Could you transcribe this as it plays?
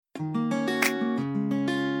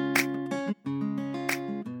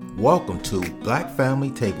Welcome to Black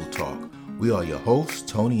Family Table Talk. We are your hosts,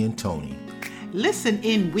 Tony and Tony. Listen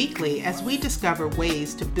in weekly as we discover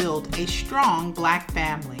ways to build a strong Black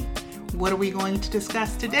family. What are we going to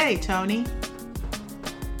discuss today, Tony?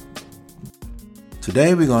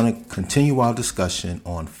 Today we're going to continue our discussion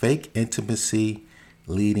on fake intimacy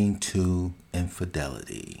leading to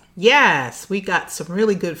infidelity. Yes, we got some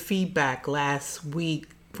really good feedback last week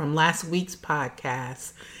from last week's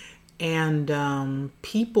podcast. And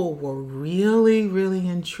people were really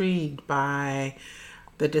intrigued by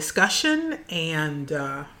the discussion, and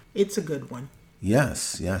it's a good one.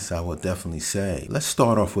 Yes, I would definitely say. Let's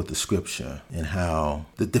start off with the scripture and how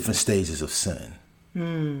the different stages of sin.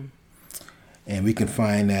 And we can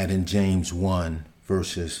find that in James 1,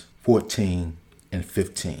 verses 14 and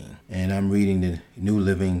 15. And I'm reading the New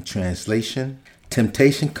Living Translation.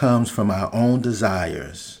 Temptation comes from our own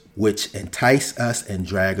desires, which entice us and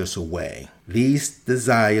drag us away. These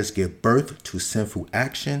desires give birth to sinful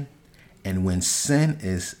action, and when sin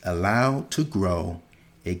is allowed to grow,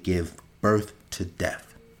 it gives birth to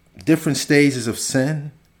death. Different stages of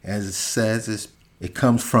sin, as it says, it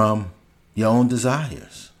comes from your own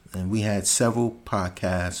desires. And we had several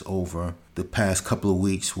podcasts over the past couple of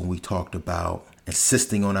weeks when we talked about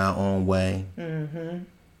insisting on our own way.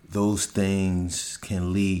 Those things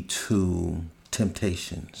can lead to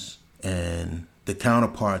temptations, and the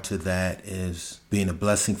counterpart to that is being a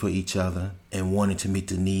blessing for each other and wanting to meet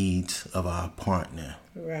the needs of our partner.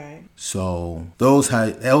 Right. So those are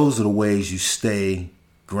the ways you stay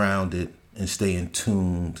grounded and stay in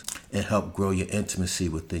tune and help grow your intimacy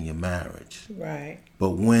within your marriage. Right.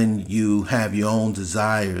 But when you have your own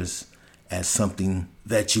desires as something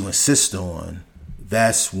that you insist on,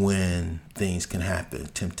 that's when things can happen.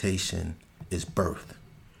 Temptation is birthed.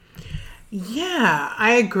 Yeah,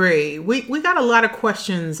 I agree. We got a lot of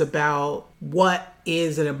questions about what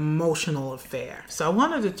is an emotional affair. So I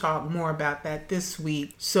wanted to talk more about that this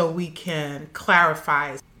week so we can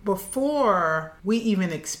clarify. Before we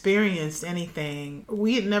even experienced anything,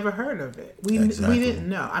 we had never heard of it. We didn't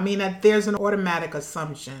know. I mean, there's an automatic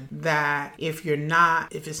assumption that if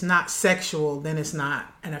it's not sexual, then it's not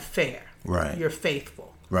an affair. Right. You're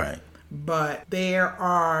faithful. Right. But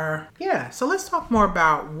so let's talk more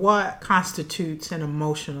about what constitutes an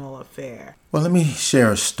emotional affair. Well, let me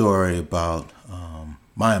share a story about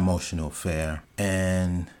my emotional affair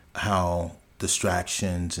and how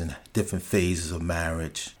distractions and different phases of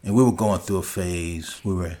marriage. And we were going through a phase,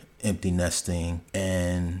 we were empty nesting,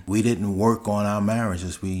 and we didn't work on our marriage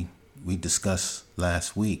as we discussed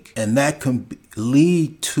last week. And that can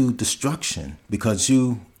lead to destruction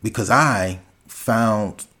because I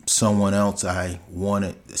found someone else I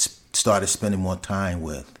started spending more time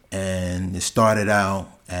with. And it started out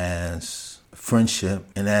as friendship.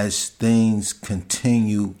 And as things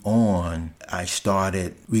continue on, I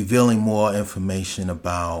started revealing more information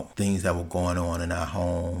about things that were going on in our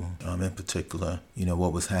home, in particular,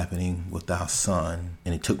 what was happening with our son.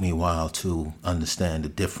 And it took me a while to understand the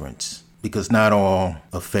difference. Because not all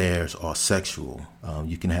affairs are sexual.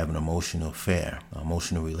 You can have an emotional affair, an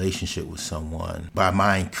emotional relationship with someone by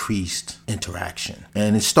my increased interaction.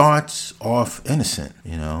 And it starts off innocent,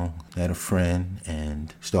 I had a friend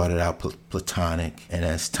and started out platonic. And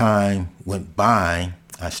as time went by,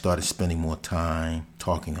 I started spending more time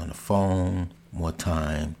talking on the phone, more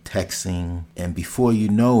time texting. And before you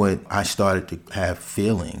know it, I started to have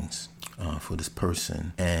feelings for this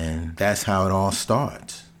person. And that's how it all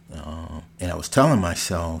starts. And I was telling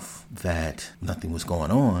myself that nothing was going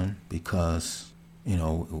on because,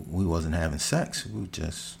 we wasn't having sex. We were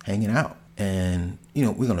just hanging out. And,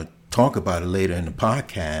 we're going to talk about it later in the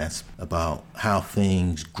podcast about how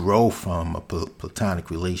things grow from a platonic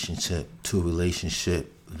relationship to a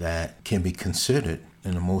relationship that can be considered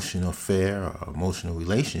an emotional affair or emotional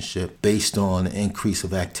relationship based on the increase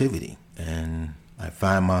of activity. And I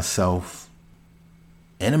find myself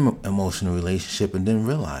in an emotional relationship and didn't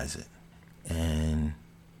realize it. And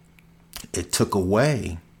it took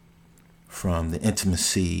away from the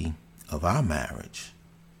intimacy of our marriage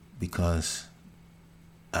because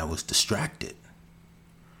I was distracted.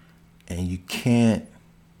 And you can't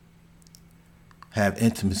have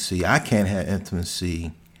intimacy. I can't have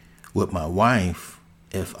intimacy with my wife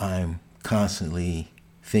if I'm constantly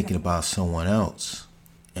thinking about someone else.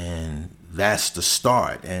 And that's the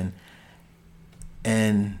start. And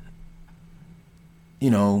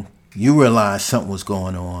you realize something was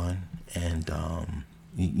going on, and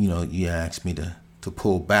you asked me to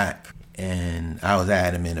pull back, and I was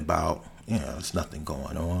adamant about there's nothing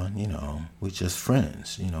going on. We're just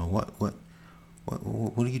friends. What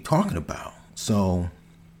are you talking about? So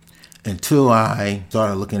until I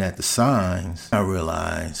started looking at the signs, I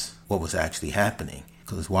realized what was actually happening.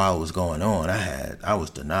 Because while it was going on, I was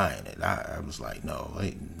denying it. I was like, no,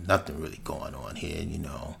 ain't nothing really going on here,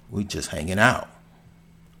 we just hanging out.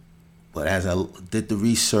 But as I did the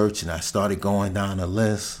research and I started going down the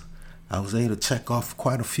list, I was able to check off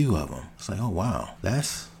quite a few of them. It's like, oh wow, I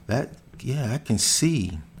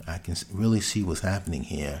can really see what's happening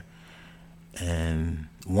here. And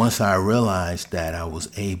once I realized that, I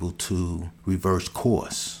was able to reverse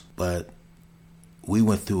course. But we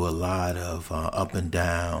went through a lot of up and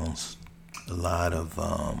downs, a lot of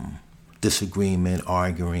disagreement,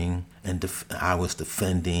 arguing, and I was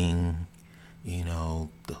defending, the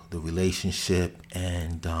relationship.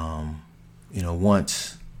 And,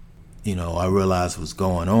 once, I realized what was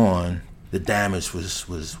going on, the damage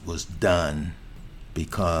was done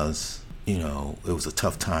because, it was a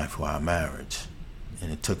tough time for our marriage.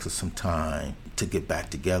 And it took us some time to get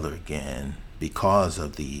back together again because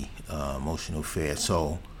of the emotional affair.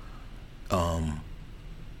 So, so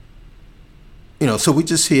we're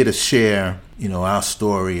just here to share, our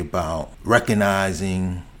story about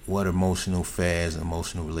recognizing what emotional affairs and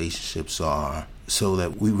emotional relationships are so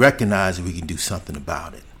that we recognize that we can do something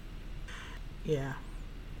about it. Yeah.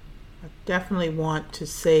 I definitely want to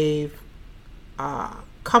save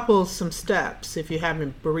some steps if you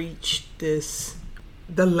haven't breached this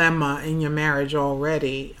dilemma in your marriage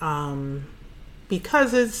already,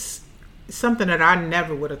 because it's something that I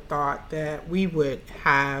never would have thought that we would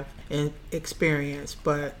have and experience.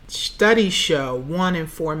 But studies show 1 in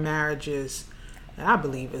 4 marriages, and I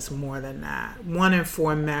believe it's more than that, 1 in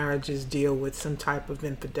 4 marriages deal with some type of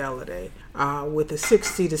infidelity. With a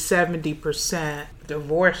 60 to 70%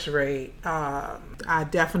 divorce rate, I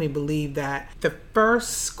definitely believe that the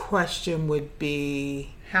first question would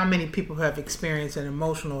be how many people have experienced an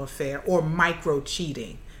emotional affair or micro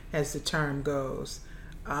cheating, as the term goes.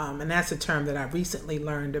 And that's a term that I recently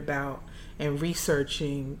learned about in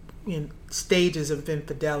researching in stages of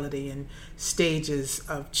infidelity and stages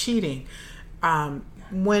of cheating.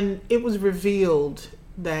 When it was revealed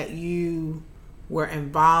that you were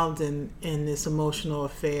involved in this emotional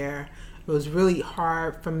affair, it was really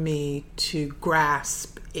hard for me to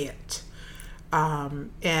grasp it.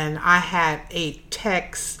 And I had a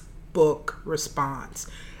textbook response.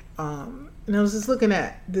 And I was just looking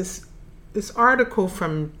at this article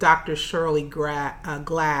from Dr. Shirley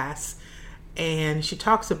Glass, and she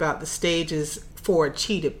talks about the stages for a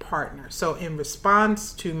cheated partner. So in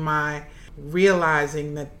response to my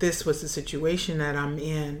realizing that this was the situation that I'm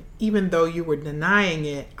in, even though you were denying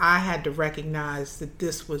it, I had to recognize that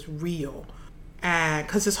this was real. And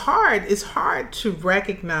because it's hard to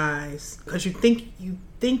recognize, because you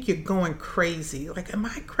think you're going crazy. Like, am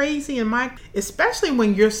I crazy? Especially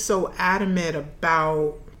when you're so adamant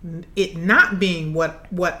about it not being what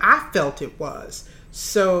I felt it was.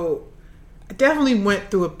 So I definitely went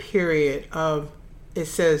through a period of, it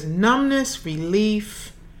says, numbness,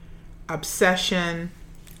 relief, obsession,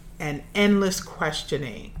 and endless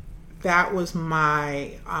questioning. That was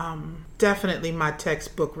my definitely my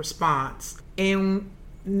textbook response. And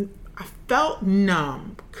I felt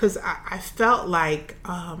numb because I felt like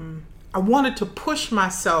I wanted to push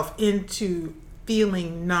myself into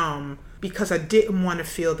feeling numb because I didn't want to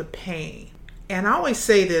feel the pain. And I always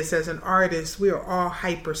say this, as an artist, we are all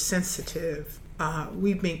hypersensitive.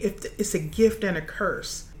 It's a gift and a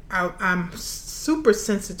curse. I'm super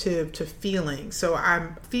sensitive to feeling. So I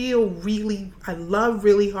love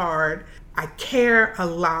really hard. I care a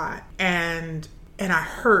lot, and I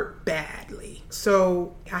hurt badly.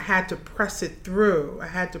 So I had to press it through.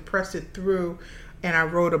 And I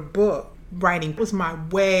wrote a book. Writing was my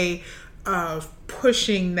way of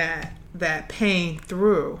pushing that pain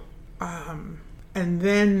through. And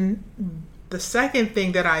then the second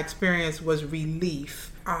thing that I experienced was relief.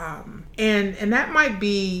 And that might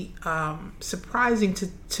be surprising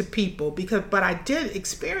to people, but I did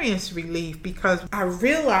experience relief because I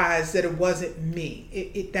realized that it wasn't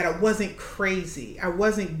me, that I wasn't crazy. I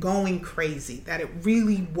wasn't going crazy, that it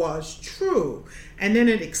really was true. And then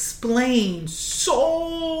it explained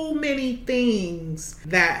so many things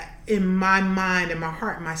that in my mind, in my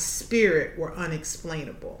heart, my spirit were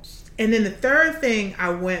unexplainable. And then the third thing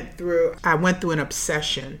I went through an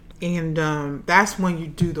obsession. And that's when you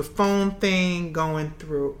do the phone thing, going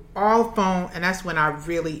through all phone. And that's when I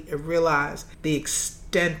really realized the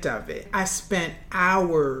extent of it. I spent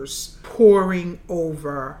hours poring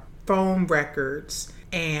over phone records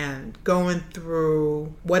and going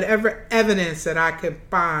through whatever evidence that I could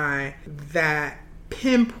find that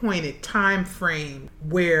pinpointed time frame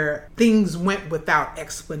where things went without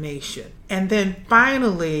explanation. And then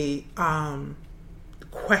finally,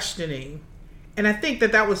 questioning. And I think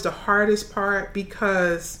that was the hardest part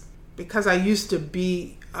because I used to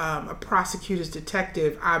be a prosecutor's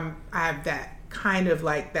detective. I have that kind of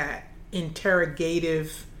like that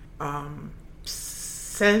interrogative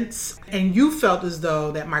sense. And you felt as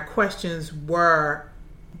though that my questions were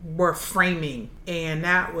framing, and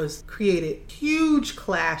that was created huge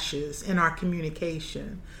clashes in our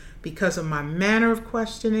communication because of my manner of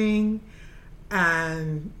questioning.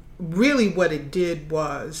 And really what it did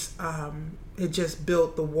was it just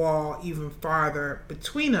built the wall even farther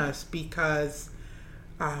between us because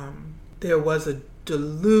there was a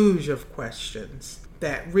deluge of questions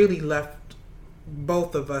that really left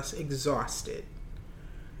both of us exhausted.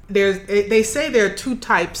 They say there are two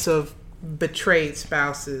types of betrayed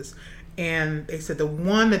spouses, and they said the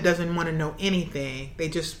one that doesn't want to know anything, they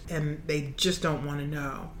just don't want to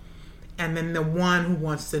know, and then the one who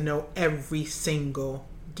wants to know every single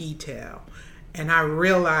detail. And I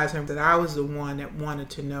realized that I was the one that wanted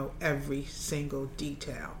to know every single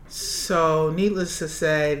detail. So needless to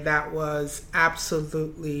say, that was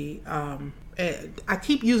absolutely I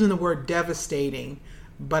keep using the word devastating,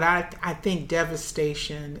 but I think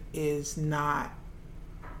devastation is not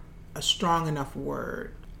a strong enough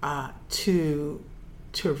word to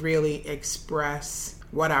really express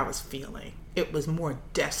what I was feeling. It was more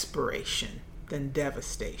desperation than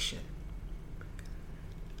devastation.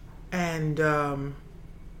 And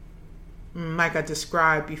like I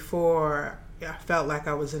described before, I felt like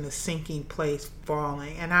I was in a sinking place,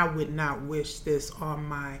 falling, and I would not wish this on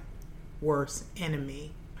my worst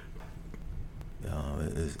enemy.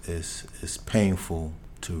 It's painful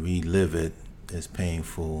to relive it. It's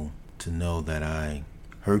painful to know that I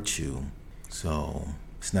hurt you. So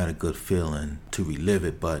it's not a good feeling to relive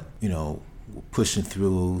it, but we're pushing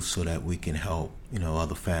through so that we can help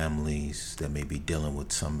other families that may be dealing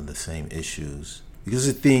with some of the same issues,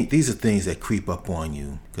 because these are things that creep up on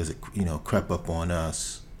you, because it crept up on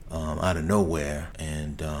us out of nowhere,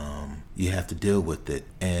 and you have to deal with it.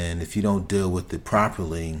 And if you don't deal with it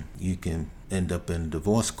properly, you can end up in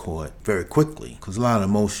divorce court very quickly, because a lot of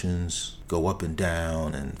emotions go up and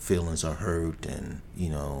down, and feelings are hurt, and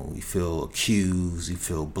you feel accused, you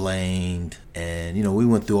feel blamed, and we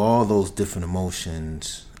went through all those different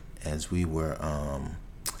emotions as we were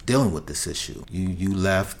dealing with this issue. You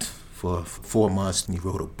left for 4 months, and you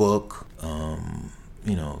wrote a book,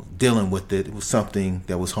 dealing with it. It was something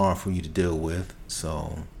that was hard for you to deal with.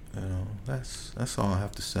 So that's all I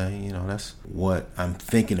have to say. That's what I'm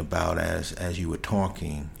thinking about as you were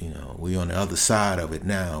talking. We're on the other side of it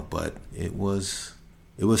now, but it was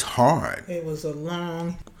hard. It was a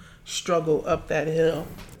long struggle up that hill.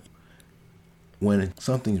 When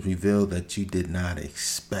something's revealed that you did not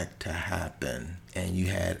expect to happen, and you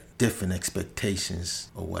had different expectations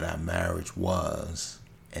of what our marriage was,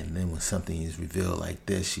 and then when something is revealed like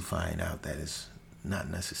this, you find out that it's not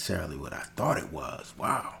necessarily what I thought it was.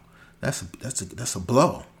 Wow, that's a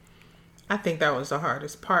blow. I think that was the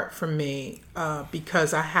hardest part for me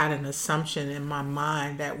because I had an assumption in my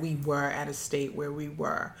mind that we were at a state where we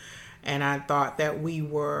were. And I thought that we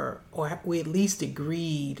were, or we at least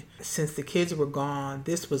agreed, since the kids were gone,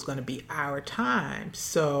 this was going to be our time.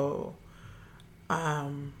 So, we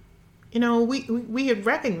had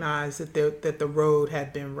recognized that the road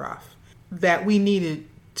had been rough, that we needed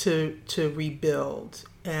to rebuild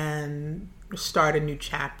and start a new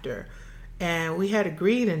chapter. And we had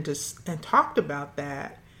agreed and talked about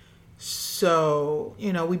that. So,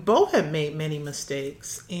 we both had made many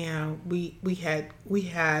mistakes, and we had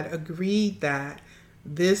agreed that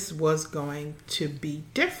this was going to be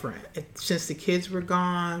different. Since the kids were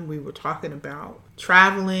gone, we were talking about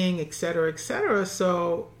traveling, et cetera, et cetera.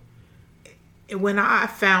 So when I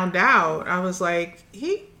found out, I was like,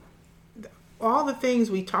 all the things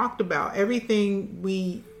we talked about, everything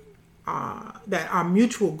that our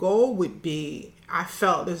mutual goal would be, I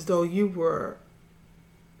felt as though you weren't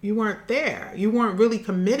there. You weren't really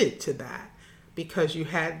committed to that because you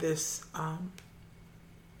had this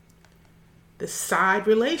side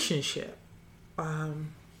relationship.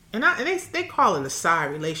 And they call it a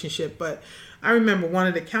side relationship, but I remember one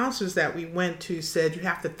of the counselors that we went to said you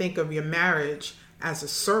have to think of your marriage as a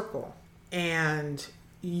circle, and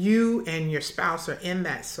you and your spouse are in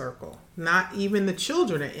that circle. Not even the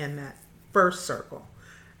children are in that first circle.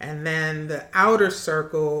 And then the outer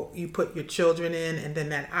circle, you put your children in, and then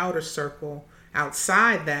that outer circle,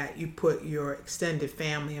 outside that, you put your extended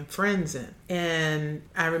family and friends in. And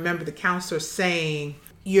I remember the counselor saying,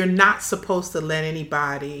 you're not supposed to let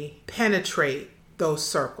anybody penetrate those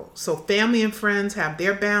circles. So family and friends have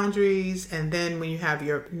their boundaries, and then when you have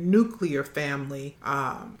your nuclear family,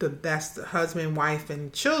 that's the husband, wife,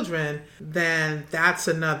 and children, then that's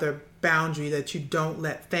another boundary that you don't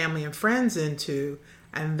let family and friends into.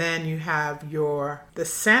 And then you have the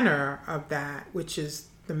center of that, which is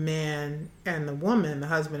the man and the woman, the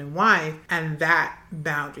husband and wife, and that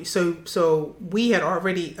boundary. So we had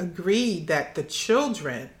already agreed that the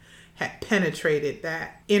children had penetrated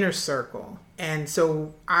that inner circle. And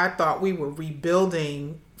so I thought we were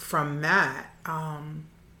rebuilding from that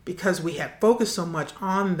because we had focused so much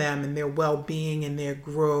on them and their well-being and their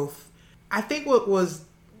growth. I think what was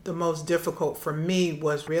the most difficult for me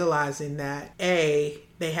was realizing that A,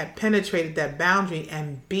 they had penetrated that boundary,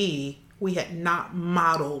 and B, we had not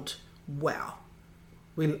modeled well.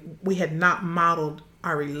 We had not modeled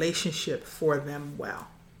our relationship for them well.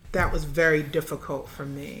 That was very difficult for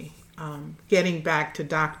me. Getting back to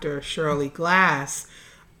Dr. Shirley Glass,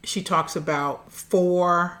 she talks about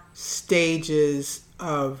 4 stages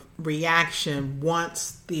of reaction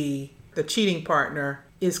once the cheating partner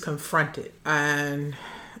is confronted. And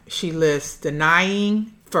she lists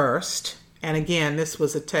denying first. And again, this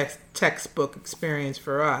was a textbook experience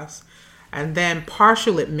for us. And then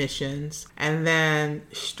partial admissions, and then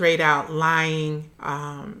straight out lying,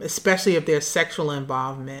 especially if there's sexual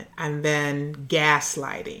involvement, and then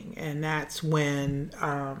gaslighting. And that's when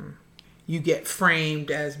you get framed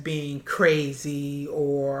as being crazy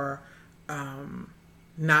or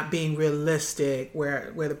not being realistic,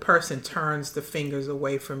 where the person turns the fingers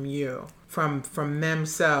away from you, from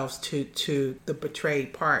themselves to the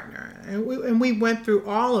betrayed partner. And we went through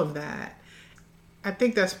all of that. I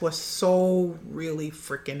think that's what's so really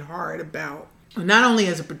freaking hard about, not only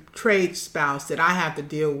as a betrayed spouse, that I have to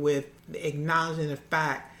deal with acknowledging the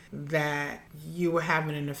fact that you were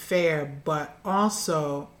having an affair, but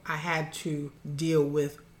also I had to deal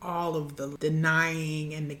with all of the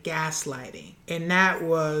denying and the gaslighting. And that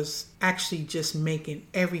was actually just making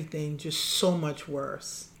everything just so much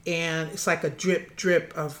worse. And it's like a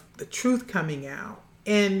drip of the truth coming out.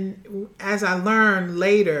 And as I learned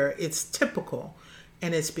later, it's typical.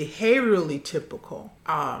 And it's behaviorally typical,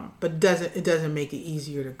 but it doesn't make it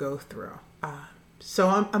easier to go through. So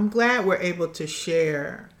I'm glad we're able to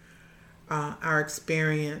share our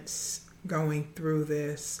experience going through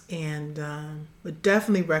this, and would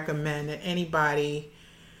definitely recommend that anybody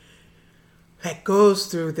that goes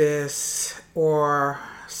through this or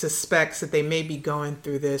suspects that they may be going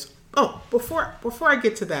through this. Oh, before I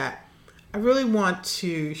get to that, I really want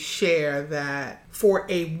to share that for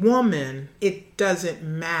a woman, it doesn't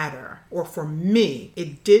matter, or for me,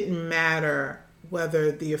 it didn't matter whether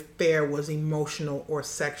the affair was emotional or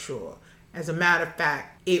sexual. As a matter of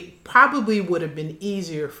fact, it probably would have been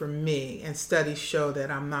easier for me, and studies show that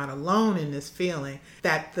I'm not alone in this feeling,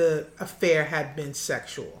 that the affair had been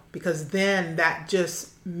sexual. Because then that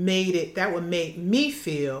would make me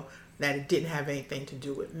feel that it didn't have anything to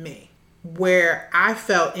do with me. Where I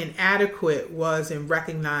felt inadequate was in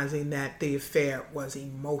recognizing that the affair was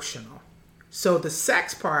emotional. So the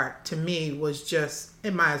sex part to me was just,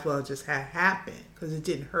 it might as well just have happened because it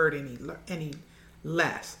didn't hurt any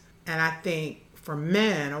less. And I think for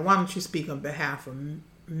men, or why don't you speak on behalf of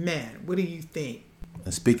men? What do you think?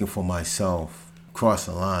 And speaking for myself,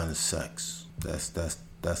 crossing the line is sex. That's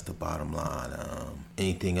the bottom line.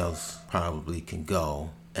 Anything else probably can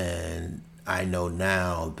go. And I know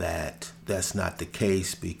now that that's not the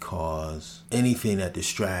case, because anything that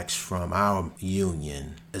distracts from our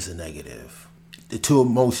union is a negative. The two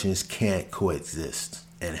emotions can't coexist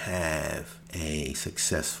and have a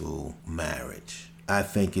successful marriage. I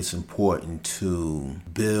think it's important to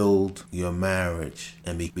build your marriage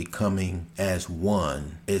and be becoming as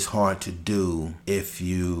one. It's hard to do if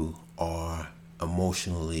you are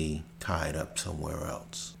emotionally tied up somewhere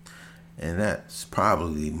else. And that's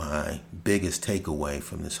probably my biggest takeaway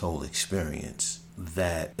from this whole experience,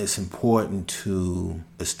 that it's important to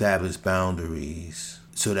establish boundaries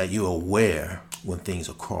so that you're aware when things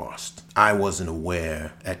are crossed. I wasn't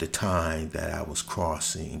aware at the time that I was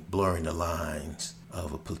blurring the lines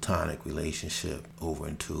of a platonic relationship over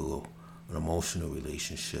into an emotional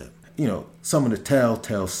relationship. Some of the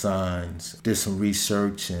telltale signs, did some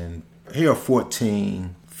research, and here are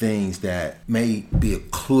 14 things that may be a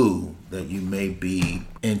clue that you may be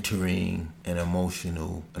entering an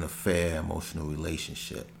emotional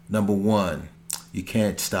relationship. Number 1, you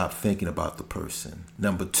can't stop thinking about the person.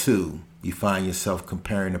 Number 2, you find yourself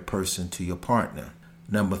comparing the person to your partner.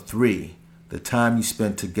 Number 3, the time you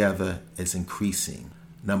spend together is increasing.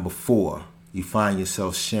 Number 4, you find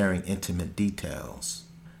yourself sharing intimate details.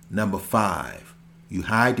 Number 5, you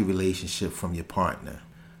hide the relationship from your partner.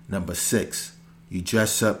 Number 6, you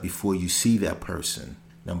dress up before you see that person.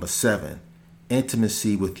 Number 7,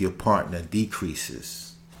 intimacy with your partner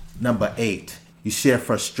decreases. Number 8, you share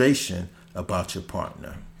frustration about your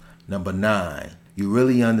partner. Number 9, you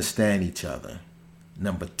really understand each other.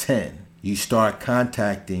 Number 10, you start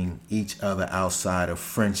contacting each other outside of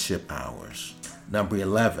friendship hours. Number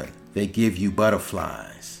 11, they give you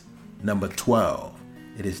butterflies. Number 12,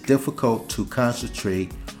 it is difficult to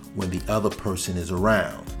concentrate when the other person is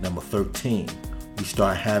around. Number 13, you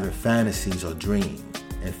start having fantasies or dreams.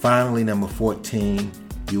 And finally, number 14,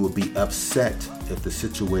 you will be upset if the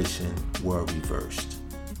situation were reversed.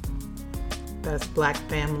 That's Black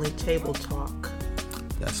Family Table Talk.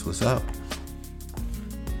 That's what's up.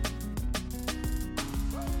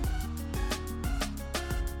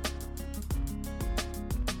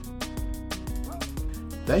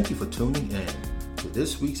 Thank you for tuning in to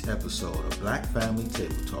this week's episode of Black Family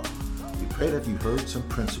Table Talk. We pray that you heard some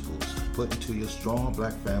principles to put into your strong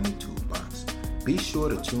Black family toolbox. Be sure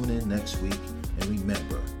to tune in next week, and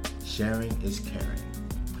remember, sharing is caring.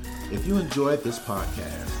 If you enjoyed this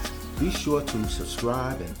podcast, be sure to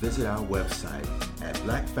subscribe and visit our website at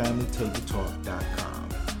blackfamilytabletalk.com.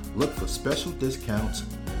 Look for special discounts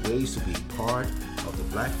and ways to be part of the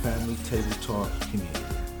Black Family Table Talk community.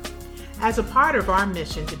 As a part of our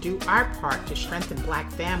mission to do our part to strengthen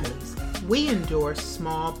Black families, we endorse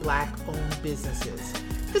small Black-owned businesses.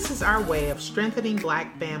 This is our way of strengthening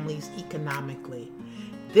Black families economically.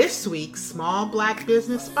 This week's Small Black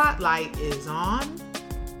Business Spotlight is on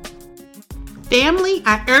family.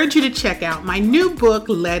 I urge you to check out my new book,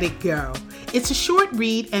 Let It Go. It's a short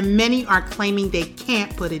read and many are claiming they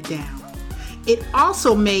can't put it down. It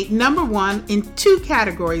also made number 1 in 2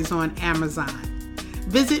 categories on Amazon.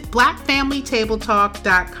 Visit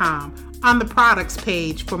blackfamilytabletalk.com on the products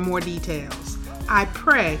page for more details. I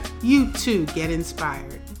pray you too get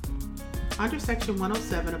inspired. Under Section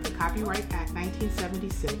 107 of the Copyright Act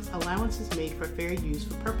 1976, allowance is made for fair use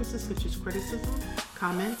for purposes such as criticism,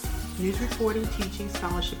 comments, news reporting, teaching,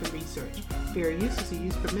 scholarship, and research. Fair use is a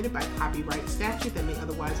use permitted by copyright statute that may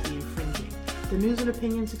otherwise be infringing. The news and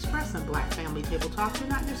opinions expressed on Black Family Table Talk do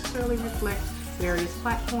not necessarily reflect various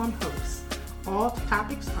platform hosts. All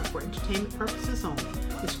topics are for entertainment purposes only.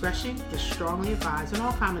 Discretion is strongly advised and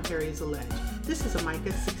all commentary is alleged. This is a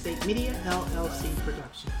Micah 68 Media LLC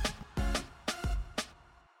production.